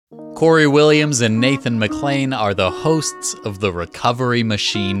Corey Williams and Nathan McLean are the hosts of the Recovery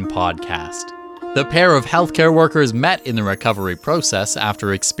Machine podcast. The pair of healthcare workers met in the recovery process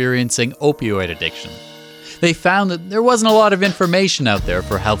after experiencing opioid addiction. They found that there wasn't a lot of information out there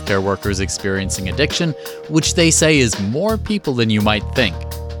for healthcare workers experiencing addiction, which they say is more people than you might think.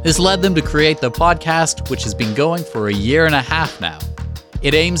 This led them to create the podcast, which has been going for a year and a half now.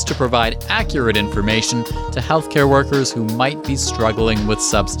 It aims to provide accurate information to healthcare workers who might be struggling with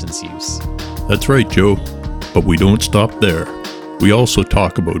substance use. That's right, Joe. But we don't stop there. We also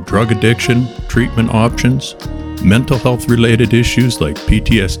talk about drug addiction, treatment options, mental health related issues like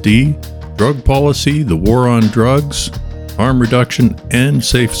PTSD, drug policy, the war on drugs, harm reduction, and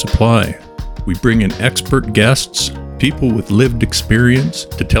safe supply. We bring in expert guests, people with lived experience,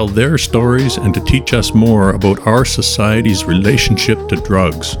 to tell their stories and to teach us more about our society's relationship to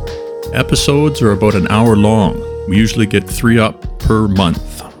drugs. Episodes are about an hour long. We usually get 3 up per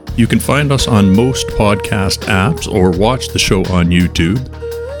month. You can find us on most podcast apps or watch the show on YouTube.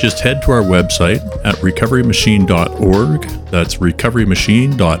 Just head to our website at recoverymachine.org. That's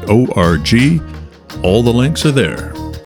recoverymachine.org. All the links are there.